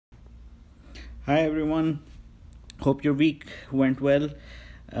Hi everyone, hope your week went well.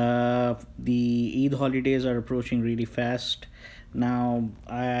 The Eid holidays are approaching really fast. Now,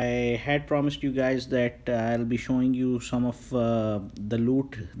 I had promised you guys that I'll be showing you some of the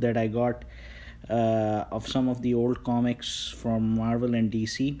loot that I got of some of the old comics from Marvel and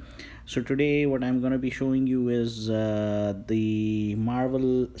DC. So, today, what I'm going to be showing you is the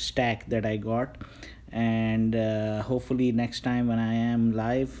Marvel stack that I got, and hopefully next time when I am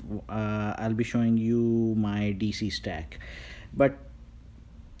live, I'll be showing you my DC stack. But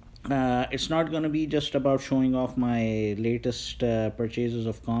it's not going to be just about showing off my latest purchases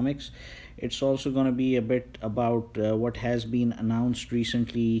of comics. It's also going to be a bit about what has been announced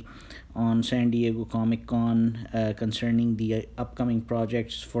recently on San Diego Comic Con concerning the upcoming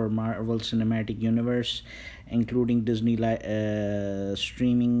projects for Marvel Cinematic Universe, including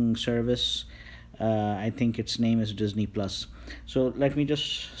streaming service. I think its name is Disney Plus. So let me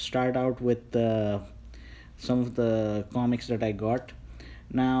just start out with some of the comics that I got.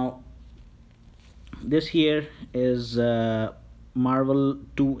 Now, this here is Marvel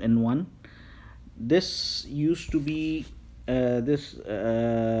 2 in 1. This used to be this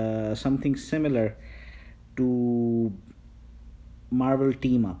something similar to Marvel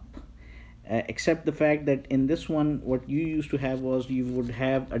Team Up. Except the fact that in this one, what you used to have was you would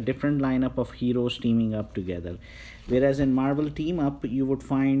have a different lineup of heroes teaming up together. Whereas in Marvel Team Up, you would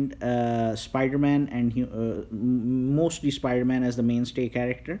find Spider-Man and mostly Spider-Man as the mainstay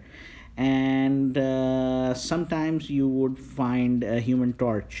character, and sometimes you would find a Human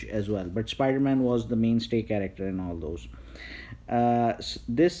Torch as well. But Spider-Man was the mainstay character in all those.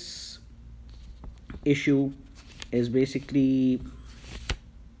 This issue is basically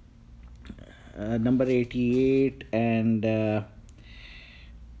number 88, and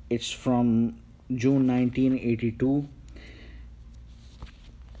it's from June 1982.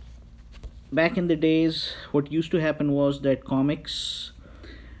 Back in the days, what used to happen was that comics,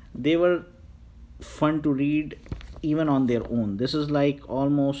 they were fun to read even on their own. This is like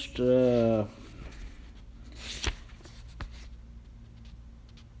almost a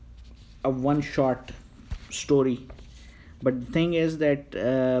one shot story. But the thing is that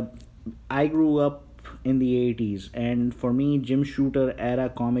I grew up in the 80s, and for me, Jim Shooter era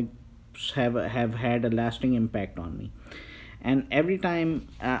comics have had a lasting impact on me. And every time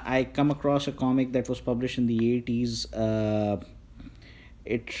I come across a comic that was published in the 80s,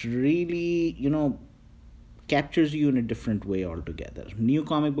 it really, captures you in a different way altogether. New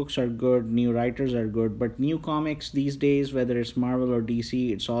comic books are good, new writers are good, but new comics these days, whether it's Marvel or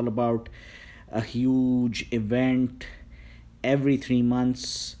DC, it's all about a huge event every 3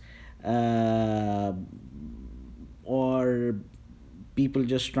 months, or people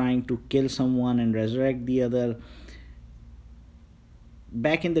just trying to kill someone and resurrect the other.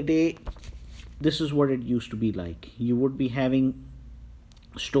 Back in the day, this is what it used to be like. You would be having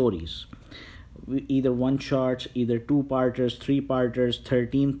stories, either one shots, either two parters, three parters,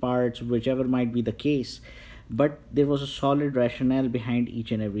 13 parts, whichever might be the case, but there was a solid rationale behind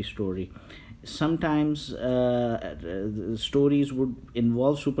each and every story. Sometimes stories would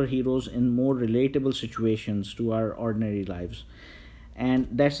involve superheroes in more relatable situations to our ordinary lives, and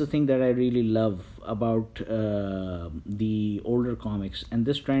that's the thing that I really love about the older comics. And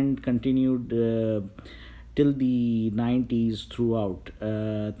this trend continued till the 90s throughout.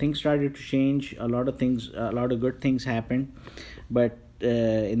 Things started to change. A lot of good things happened, but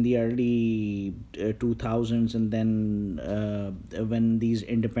in the early 2000s, and then when these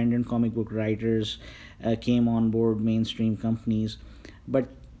independent comic book writers came on board mainstream companies. But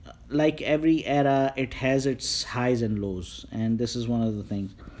like every era, it has its highs and lows, and this is one of the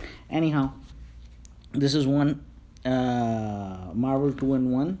things. Anyhow, this is one Marvel 2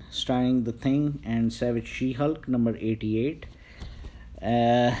 in 1, starring The Thing and Savage She-Hulk, number 88.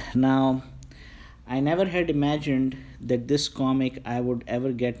 Now, I never had imagined that this comic I would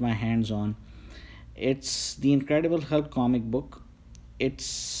ever get my hands on. It's the Incredible Hulk comic book.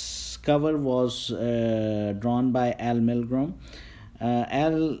 Its cover was drawn by Al Milgrom.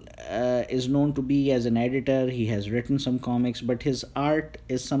 Al is known to be as an editor. He has written some comics, but his art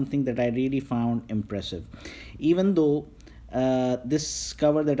is something that I really found impressive. Even though this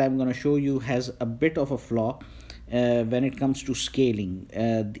cover that I'm going to show you has a bit of a flaw when it comes to scaling,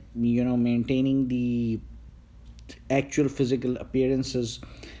 maintaining the actual physical appearances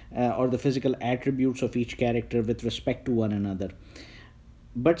or the physical attributes of each character with respect to one another.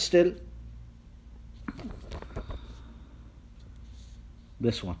 But still,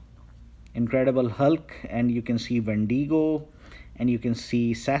 this one, Incredible Hulk, and you can see Wendigo, and you can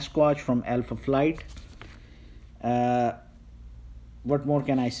see Sasquatch from Alpha Flight. what more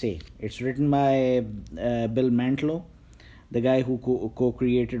can I say? It's written by Bill Mantlo, the guy who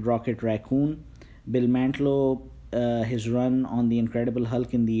co-created Rocket Raccoon. Bill Mantlo, his run on the Incredible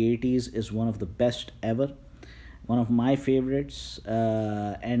Hulk in the 80s is one of the best ever, one of my favorites,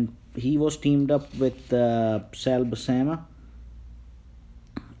 and he was teamed up with Sal Buscema,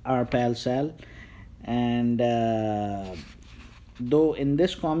 our pal Sal, and though in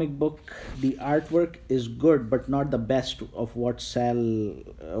this comic book the artwork is good but not the best of what Sal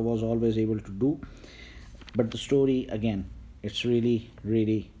was always able to do, but the story, again, it's really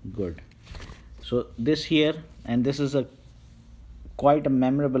really good. So this here, and this is a quite a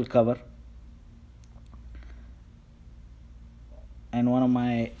memorable cover and one of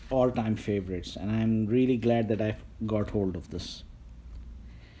my all-time favorites, and I'm really glad that I got hold of this.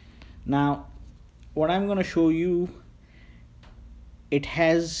 Now what I'm going to show you, it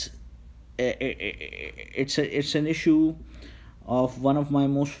has it's an issue of one of my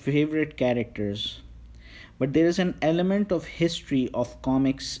most favorite characters, but there is an element of history of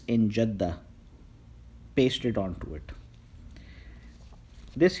comics in Jeddah pasted onto it.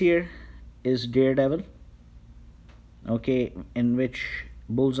 This here is Daredevil, okay, in which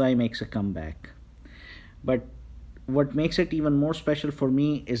Bullseye makes a comeback. But what makes it even more special for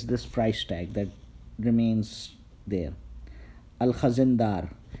me is this price tag that remains there. Al Khazindar.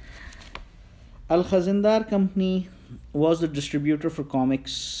 Al Khazindar company was the distributor for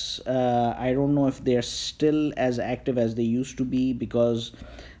comics. I don't know if they're still as active as they used to be, because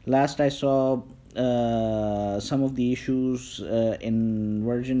last I saw some of the issues in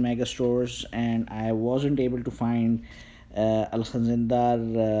Virgin Mega stores, and I wasn't able to find Al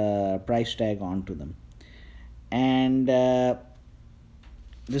Khazindar price tag onto them. And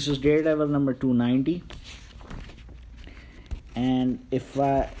this is Daredevil number 290, and if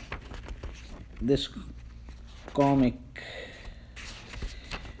this comic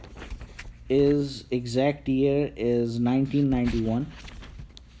is exact year is 1991.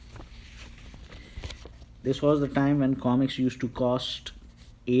 This was the time when comics used to cost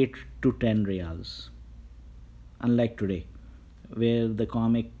 8 to 10 reals, unlike today where the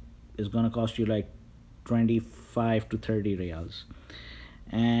comic is gonna cost you like 25 to 30 reals.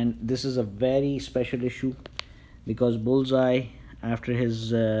 And this is a very special issue because Bullseye, after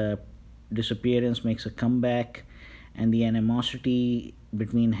his disappearance, makes a comeback, and the animosity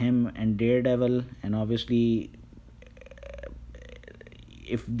between him and Daredevil, and obviously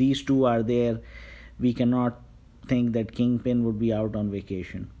if these two are there, we cannot think that Kingpin would be out on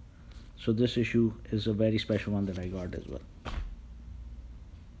vacation. So this issue is a very special one that I got as well.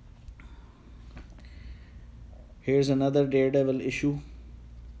 Here's another Daredevil issue,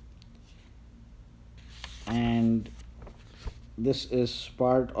 and this is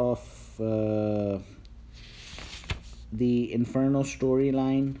part of the Inferno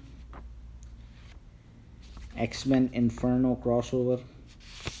storyline, X-Men Inferno crossover.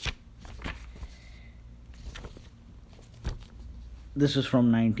 This is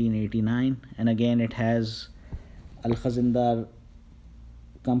from 1989, and again it has Al Khazindar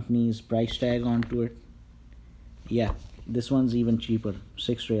company's price tag onto it. Yeah, this one's even cheaper,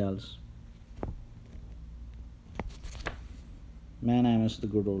 6 reals. Man, I miss the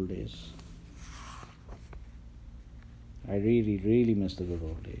good old days. I really, really miss the good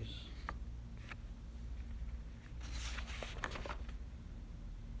old days.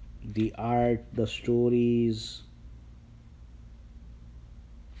 The art, the stories,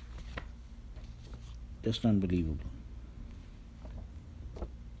 just unbelievable.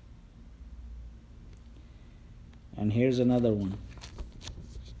 And here's another one.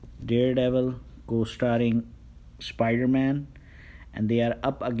 Daredevil co-starring Spider-Man, and they are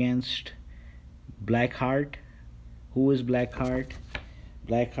up against Blackheart. Who is Blackheart?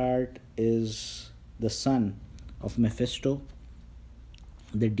 Blackheart is the son of Mephisto,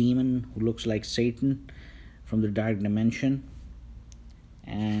 the demon who looks like Satan from the dark dimension.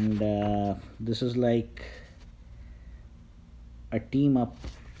 And this is like a team up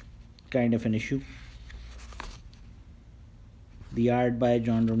kind of an issue. The art by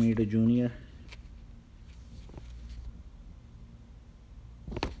John Romita Jr.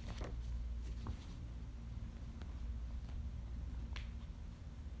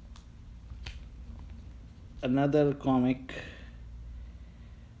 Another comic.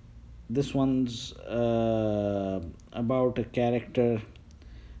 This one's about a character,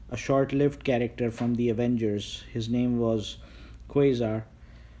 a short-lived character from the Avengers. His name was Quasar,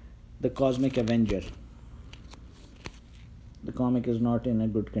 the Cosmic Avenger. The comic is not in a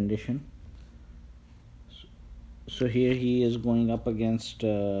good condition. So here he is going up against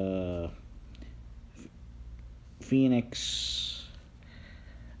Phoenix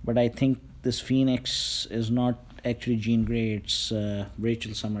but I think this Phoenix is not actually Jean Grey, it's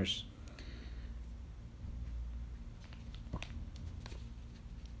Rachel Summers.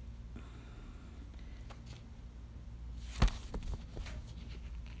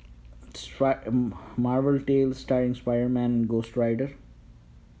 Marvel Tales starring Spider-Man and Ghost Rider.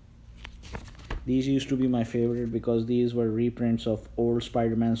 These used to be my favorite because these were reprints of old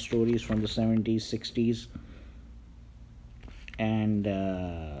Spider-Man stories from the 70s, 60s, and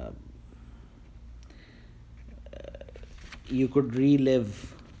you could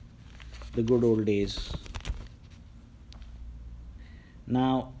relive the good old days.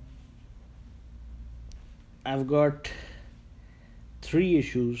 Now, I've got 3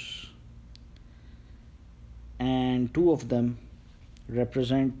 issues, and 2 of them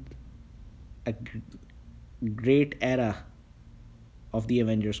represent a great era of the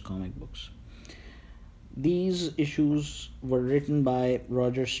Avengers comic books. These issues were written by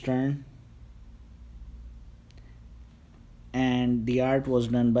Roger Stern, and the art was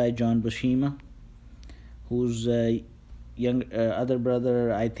done by John Buscema, whose young other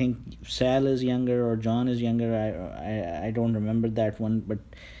brother, I think Sal is younger or John is younger. I don't remember that one, but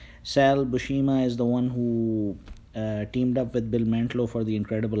Sal Buscema is the one who teamed up with Bill Mantlo for the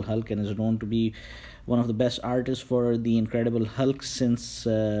Incredible Hulk and is known to be one of the best artists for the Incredible Hulk since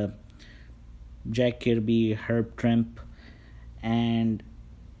Jack Kirby, Herb Trimpe, and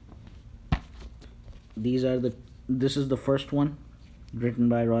this is the first one, written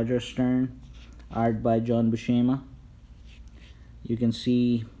by Roger Stern, art by John Buscema. You can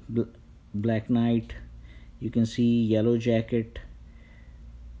see Black Knight, you can see Yellow Jacket,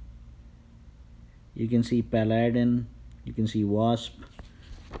 you can see Paladin, you can see Wasp,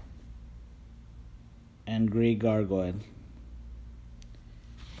 and Grey Gargoyle.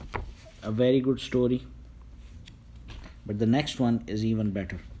 A very good story, but the next one is even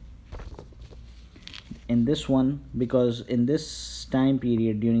better. In this one, because in this time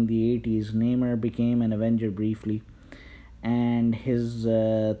period during the 80s, Namor became an Avenger briefly, and his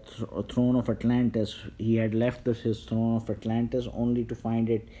throne of Atlantis, he had left his throne of Atlantis only to find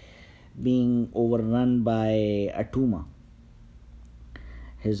it being overrun by Atuma,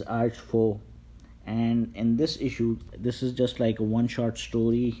 his arch foe. And in this issue, this is just like a one-shot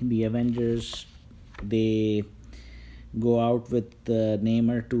story. The Avengers, they go out with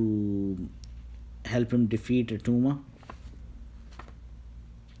Namor to help him defeat Atuma.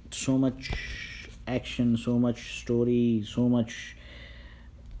 So much action, so much story, so much,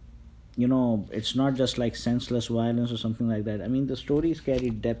 it's not just like senseless violence or something like that. I mean, the stories carry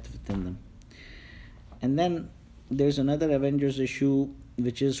depth within them. And then there's another Avengers issue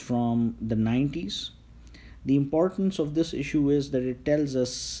which is from the 90s. The importance of this issue is that it tells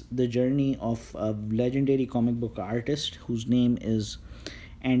us the journey of a legendary comic book artist whose name is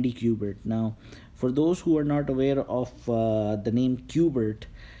Andy Kubert. Now, for those who are not aware of the name Kubert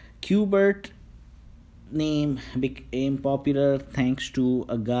name became popular thanks to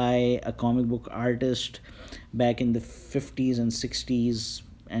a comic book artist back in the 50s and 60s,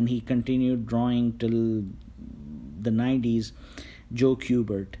 and he continued drawing till the 90s, Joe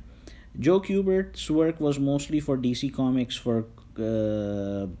Kubert. Joe Kubert's work was mostly for DC Comics for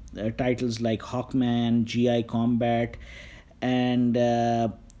titles like Hawkman, GI Combat, and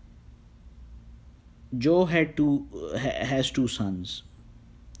Joe has 2 sons.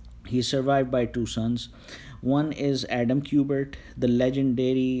 He's survived by 2 sons. One is Adam Kubert, the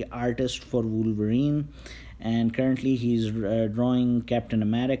legendary artist for Wolverine, and currently he's drawing Captain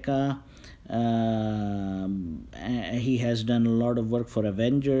America. He has done a lot of work for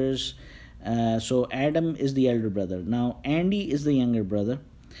Avengers. So Adam is the elder brother. Now Andy is the younger brother,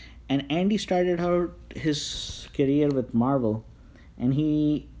 and Andy started out his career with Marvel, and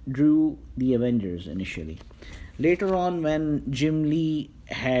he drew the Avengers initially. Later on, when Jim Lee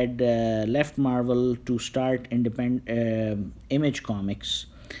had left Marvel to start independent Image Comics,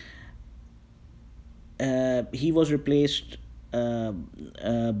 he was replaced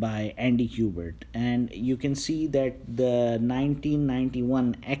by Andy Kubert, and you can see that the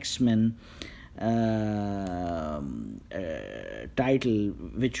 1991 X-Men title,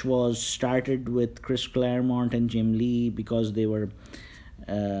 which was started with Chris Claremont and Jim Lee, because they were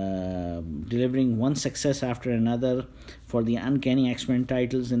delivering one success after another for the Uncanny X-Men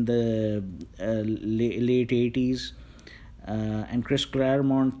titles in the late 80s, and Chris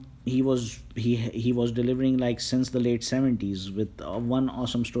Claremont, he was delivering like since the late 70s with one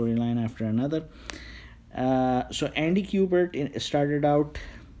awesome storyline after another. So Andy Kubert started out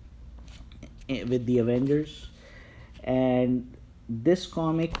with the Avengers, and this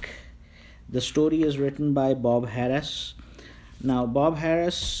comic, the story is written by Bob Harras. Now, Bob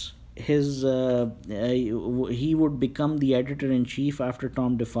Harras, he would become the editor-in-chief after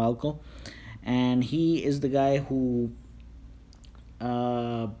Tom DeFalco, and he is the guy who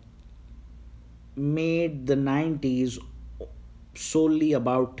uh, made the 90s solely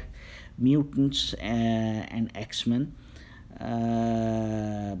about mutants and X-Men.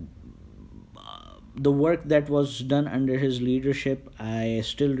 Uh, the work that was done under his leadership, I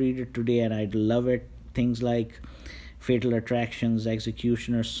still read it today and I love it. Things like Fatal Attractions,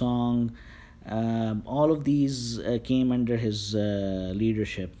 Executioner's Song, all of these came under his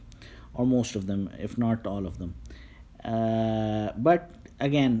leadership, or most of them, if not all of them. But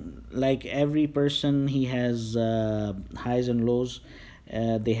again, like every person, he has highs and lows.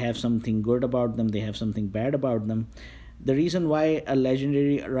 They have something good about them, they have something bad about them. The reason why a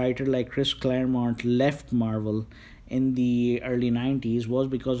legendary writer like Chris Claremont left Marvel in the early 90s was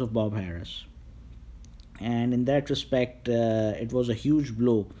because of Bob Harras. And in that respect, it was a huge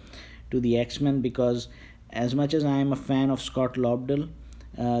blow to the X-Men, because as much as I am a fan of Scott Lobdell,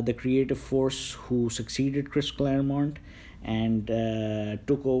 the creative force who succeeded Chris Claremont and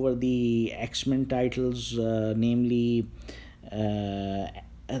took over the X-Men titles, namely the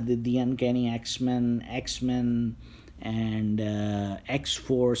Uncanny X-Men, X-Men, and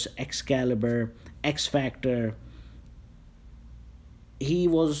X-Force, Excalibur, X-Factor. He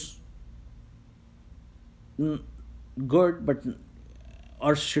was good, but,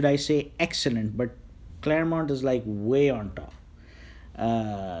 or should I say excellent, but Claremont is like way on top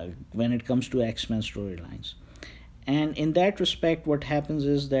when it comes to X-Men storylines. And in that respect, what happens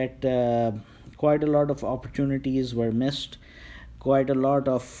is that quite a lot of opportunities were missed, quite a lot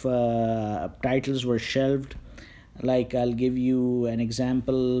of titles were shelved. Like, I'll give you an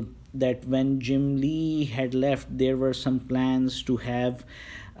example, that when Jim Lee had left, there were some plans to have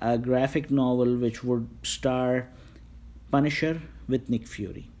a graphic novel which would star Punisher with Nick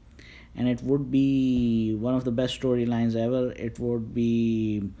Fury, and it would be one of the best storylines ever. It would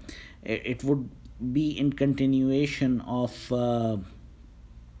be in continuation of the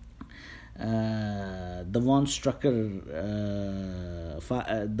Von Strucker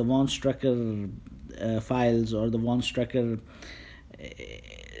files, or the Von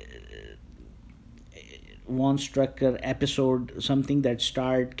Strucker episode, something that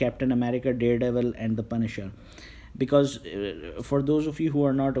starred Captain America, Daredevil, and the Punisher. Because for those of you who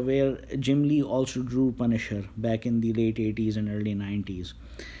are not aware, Jim Lee also drew Punisher back in the late 80s and early 90s.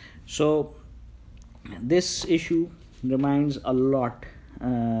 So this issue reminds a lot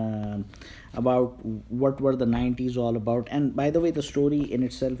about what were the 90s all about. And by the way, the story in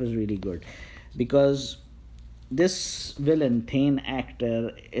itself is really good, because this villain, Thane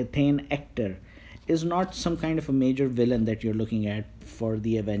Ector, is not some kind of a major villain that you're looking at for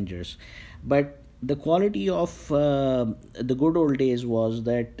the Avengers. But the quality of the good old days was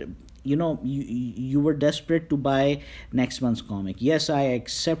that, you were desperate to buy next month's comic. Yes, I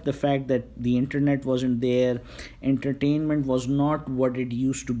accept the fact that the internet wasn't there, entertainment was not what it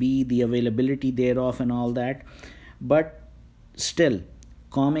used to be, the availability thereof and all that, but still,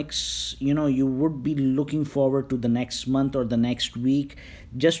 comics, you would be looking forward to the next month or the next week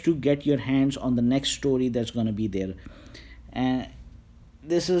just to get your hands on the next story that's going to be there. And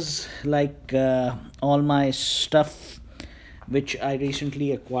this is like all my stuff which I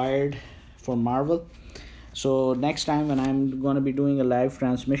recently acquired for Marvel. So next time when I'm going to be doing a live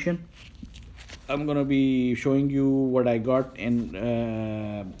transmission, I'm going to be showing you what I got in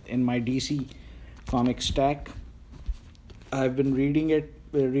my DC comic stack. I've been reading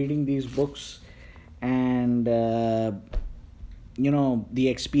these books, and the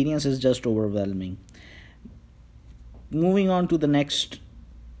experience is just overwhelming. Moving on to the next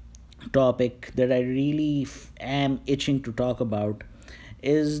topic that I really am itching to talk about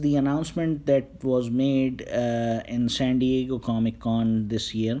is the announcement that was made in San Diego Comic Con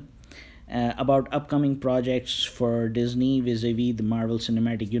this year about upcoming projects for Disney vis-a-vis the Marvel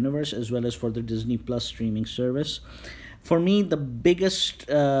Cinematic Universe, as well as for the Disney Plus streaming service. For me, the biggest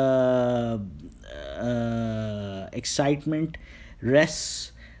excitement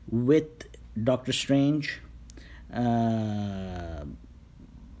rests with Doctor Strange,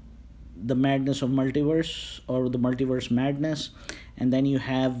 the Madness of Multiverse, or the Multiverse Madness, and then you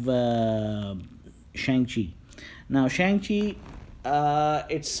have Shang-Chi. Now, Shang-Chi,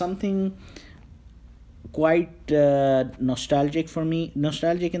 it's something quite nostalgic for me.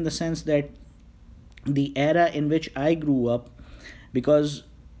 Nostalgic in the sense that the era in which I grew up, because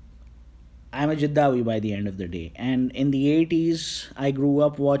I'm a Jeddawi by the end of the day, and in the 80s I grew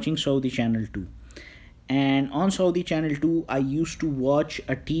up watching Saudi Channel 2, and on Saudi Channel 2 I used to watch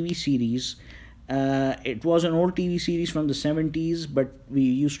a TV series It was an old TV series from the 70s, but we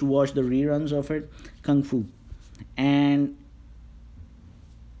used to watch the reruns of it, Kung Fu. And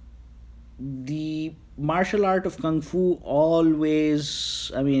the martial art of Kung Fu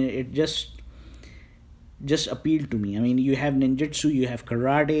always, I mean, it just appealed to me. I mean, you have ninjutsu, you have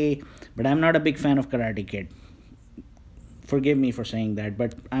karate, but I'm not a big fan of Karate Kid. Forgive me for saying that,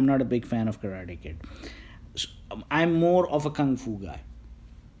 but I'm not a big fan of Karate Kid. So, I'm more of a Kung Fu guy.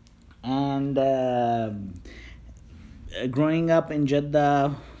 And growing up in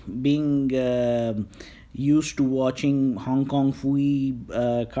Jeddah, being used to watching Hong Kong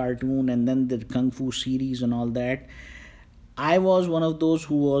Fooey cartoon and then the Kung Fu series and all that, I was one of those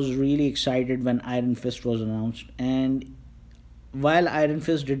who was really excited when Iron Fist was announced. And while Iron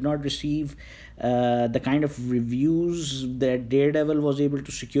Fist did not receive the kind of reviews that Daredevil was able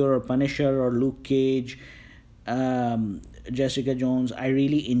to secure, or Punisher, or Luke Cage, Jessica Jones, I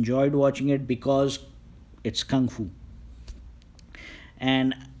really enjoyed watching it because it's Kung Fu.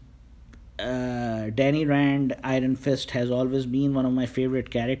 And Danny Rand, Iron Fist, has always been one of my favorite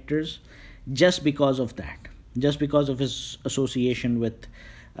characters just because of that, just because of his association with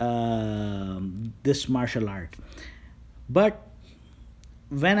this martial art. But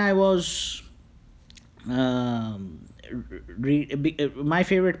when I was my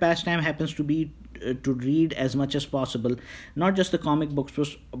favorite pastime happens to be to read as much as possible, not just the comic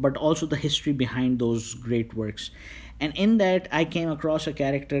books, but also the history behind those great works. And in that, I came across a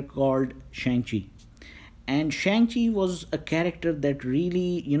character called Shang-Chi. And Shang-Chi was a character that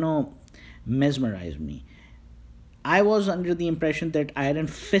really, mesmerized me. I was under the impression that Iron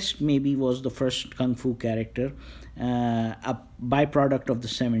Fist maybe was the first Kung Fu character, a byproduct of the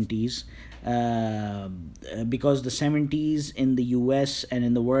 70s, because the 70s in the US and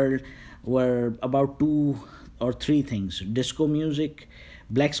in the world were about two or three things: disco music,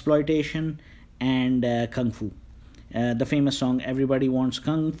 blaxploitation, and Kung Fu. The famous song, "Everybody Wants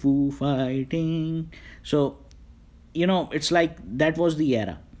Kung Fu Fighting." So, it's like that was the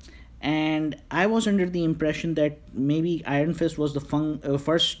era. And I was under the impression that maybe Iron Fist was the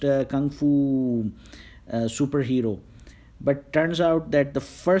first Kung Fu superhero. But turns out that the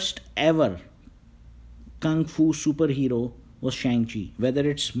first ever Kung Fu superhero was Shang-Chi. Whether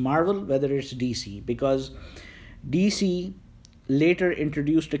it's Marvel, whether it's DC. Because DC later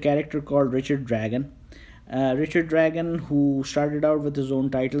introduced a character called Richard Dragon. Richard Dragon, who started out with his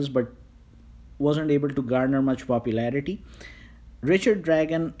own titles but wasn't able to garner much popularity. Richard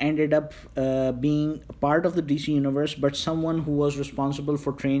Dragon ended up being part of the DC universe, but someone who was responsible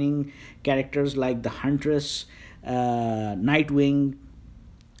for training characters like the Huntress, Nightwing,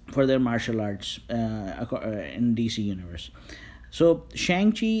 for their martial arts in DC universe. So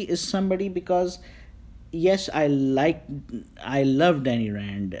Shang-Chi is somebody because, yes, I love Danny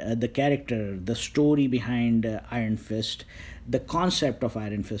Rand, the character, the story behind Iron Fist, the concept of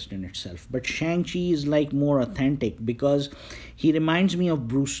Iron Fist in itself. But Shang-Chi is like more authentic because he reminds me of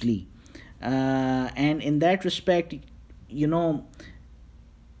Bruce Lee. And in that respect,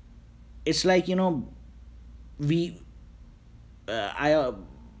 it's like,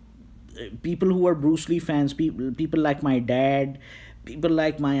 people who are Bruce Lee fans, people like my dad, people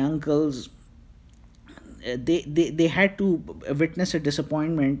like my uncles, they had to witness a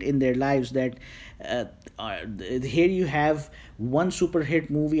disappointment in their lives that here you have one super hit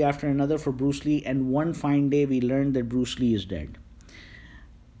movie after another for Bruce Lee, and one fine day we learned that Bruce Lee is dead.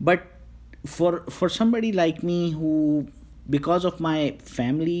 But for somebody like me who, because of my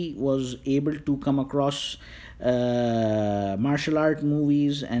family, was able to come across martial art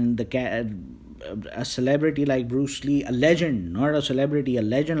movies and a celebrity like Bruce Lee, a legend, not a celebrity, a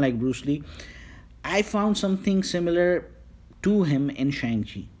legend like Bruce Lee, I found something similar to him in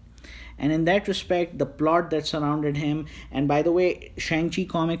Shang-Chi. And in that respect, the plot that surrounded him, and by the way, Shang-Chi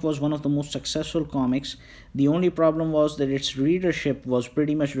comic was one of the most successful comics. The only problem was that its readership was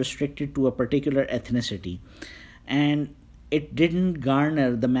pretty much restricted to a particular ethnicity. And it didn't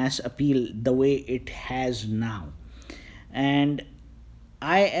garner the mass appeal the way it has now. And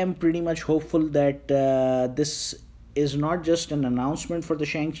I am pretty much hopeful that this is not just an announcement for the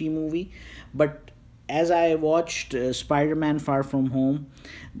Shang-Chi movie, but as I watched Spider-Man Far From Home,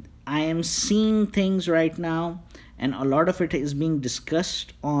 I am seeing things right now, and a lot of it is being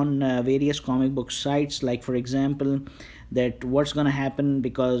discussed on various comic book sites, like, for example, that what's going to happen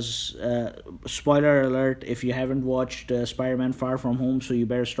because, spoiler alert, if you haven't watched Spider-Man Far From Home, so you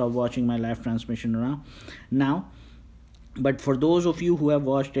better stop watching my live transmission now. But for those of you who have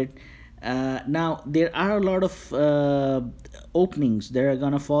watched it, now there are a lot of openings that are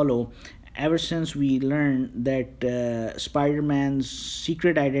going to follow ever since we learned that Spider-Man's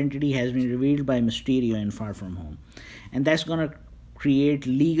secret identity has been revealed by Mysterio in Far From Home, and that's gonna create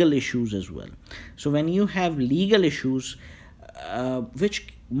legal issues as well. So when you have legal issues,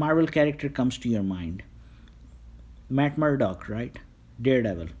 which Marvel character comes to your mind? Matt Murdock, right?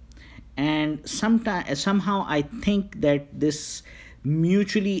 Daredevil. And somehow I think that this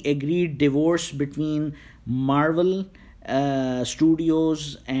mutually agreed divorce between Marvel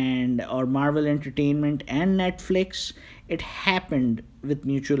Studios and or Marvel Entertainment and Netflix, it happened with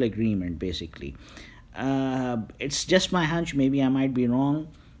mutual agreement basically. It's just my hunch, maybe I might be wrong.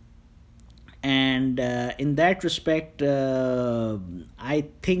 And in that respect, I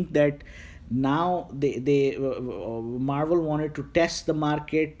think that now they Marvel wanted to test the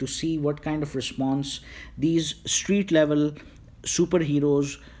market to see what kind of response these street level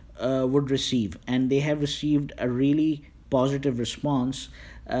superheroes would receive, and they have received a really positive response.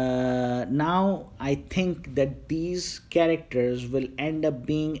 Now I think that these characters will end up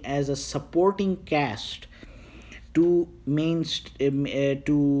being as a supporting cast to main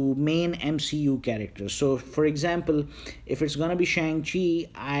MCU characters. So, for example, if it's gonna be Shang-Chi,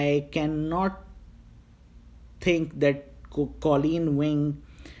 I cannot think that Colleen Wing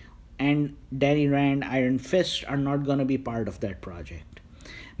and Danny Rand, Iron Fist, are not gonna be part of that project.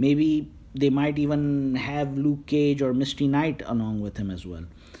 Maybe they might even have Luke Cage or Misty Knight along with him as well.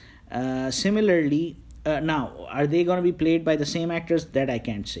 Similarly, now are they gonna be played by the same actors? That I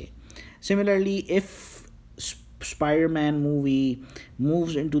can't say. Similarly, if Spider-Man movie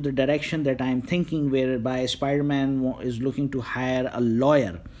moves into the direction that I'm thinking, whereby Spider-Man is looking to hire a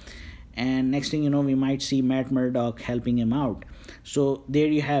lawyer, and next thing you know, we might see Matt Murdock helping him out. So there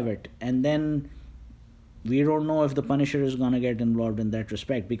you have it. And then we don't know if the Punisher is going to get involved in that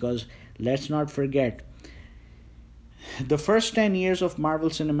respect, because let's not forget, the first 10 years of Marvel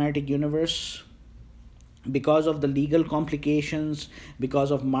Cinematic Universe, because of the legal complications,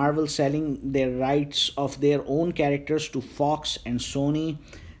 because of Marvel selling their rights of their own characters to Fox and Sony,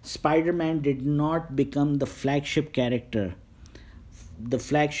 Spider-Man did not become the flagship character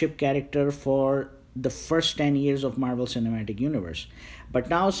for the first 10 years of Marvel Cinematic Universe. But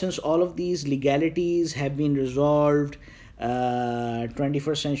now, since all of these legalities have been resolved,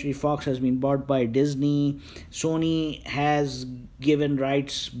 21st Century Fox has been bought by Disney, Sony has given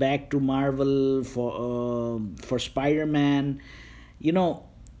rights back to Marvel for Spider-Man, you know,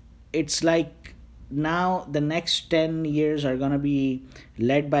 it's like now the next 10 years are going to be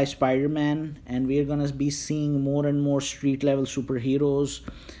led by Spider-Man, and we're going to be seeing more and more street level superheroes.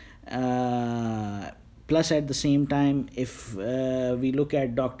 Plus, at the same time, if we look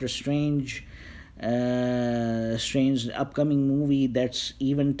at Doctor Strange's upcoming movie, that's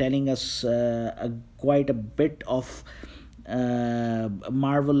even telling us quite a bit of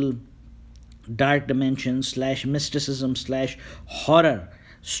Marvel dark dimension / mysticism / horror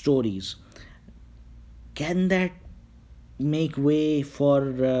stories. Can that make way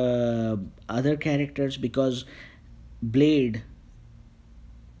for other characters? Because Blade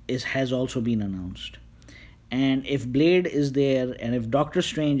has also been announced. And if Blade is there, and if Doctor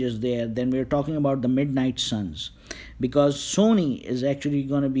Strange is there, then we're talking about the Midnight Suns. Because Sony is actually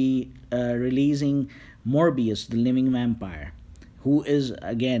going to be releasing Morbius, the living vampire, who is,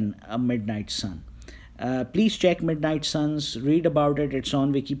 again, a Midnight Sun. Please check Midnight Suns, read about it. It's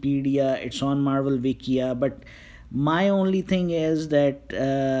on Wikipedia, it's on Marvel Wikia. But my only thing is that,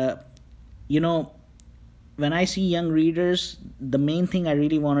 when I see young readers, the main thing I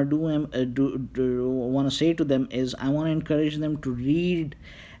really want to say to them is I want to encourage them to read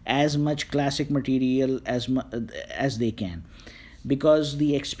as much classic material as they can, because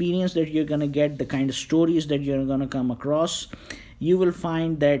the experience that you're going to get, the kind of stories that you're going to come across, you will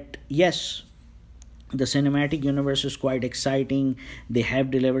find that yes, the cinematic universe is quite exciting. They have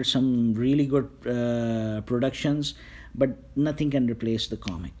delivered some really good productions, but nothing can replace the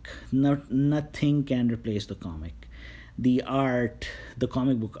comic. Nothing can replace the comic. The art, the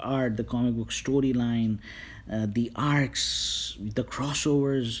comic book art, the comic book storyline, the arcs, the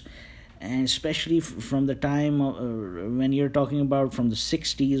crossovers, and especially from the time when you're talking about from the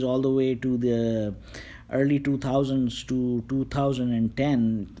 60s all the way to the early 2000s to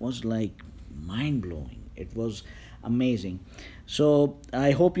 2010, it was like mind-blowing. It was amazing. So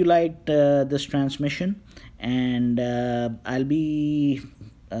I hope you liked this transmission, and I'll be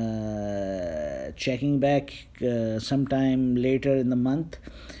checking back sometime later in the month.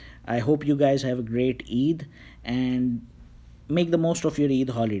 I hope you guys have a great Eid and make the most of your Eid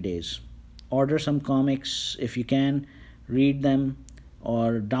holidays. Order some comics if you can, read them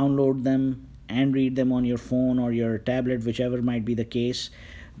or download them and read them on your phone or your tablet, whichever might be the case.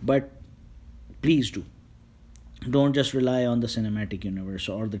 But Please do. Don't just rely on the cinematic universe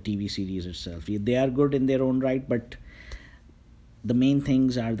or the TV series itself. They are good in their own right, but the main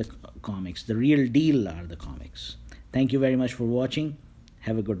things are the comics. The real deal are the comics. Thank you very much for watching.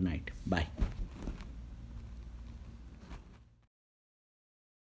 Have a good night. Bye.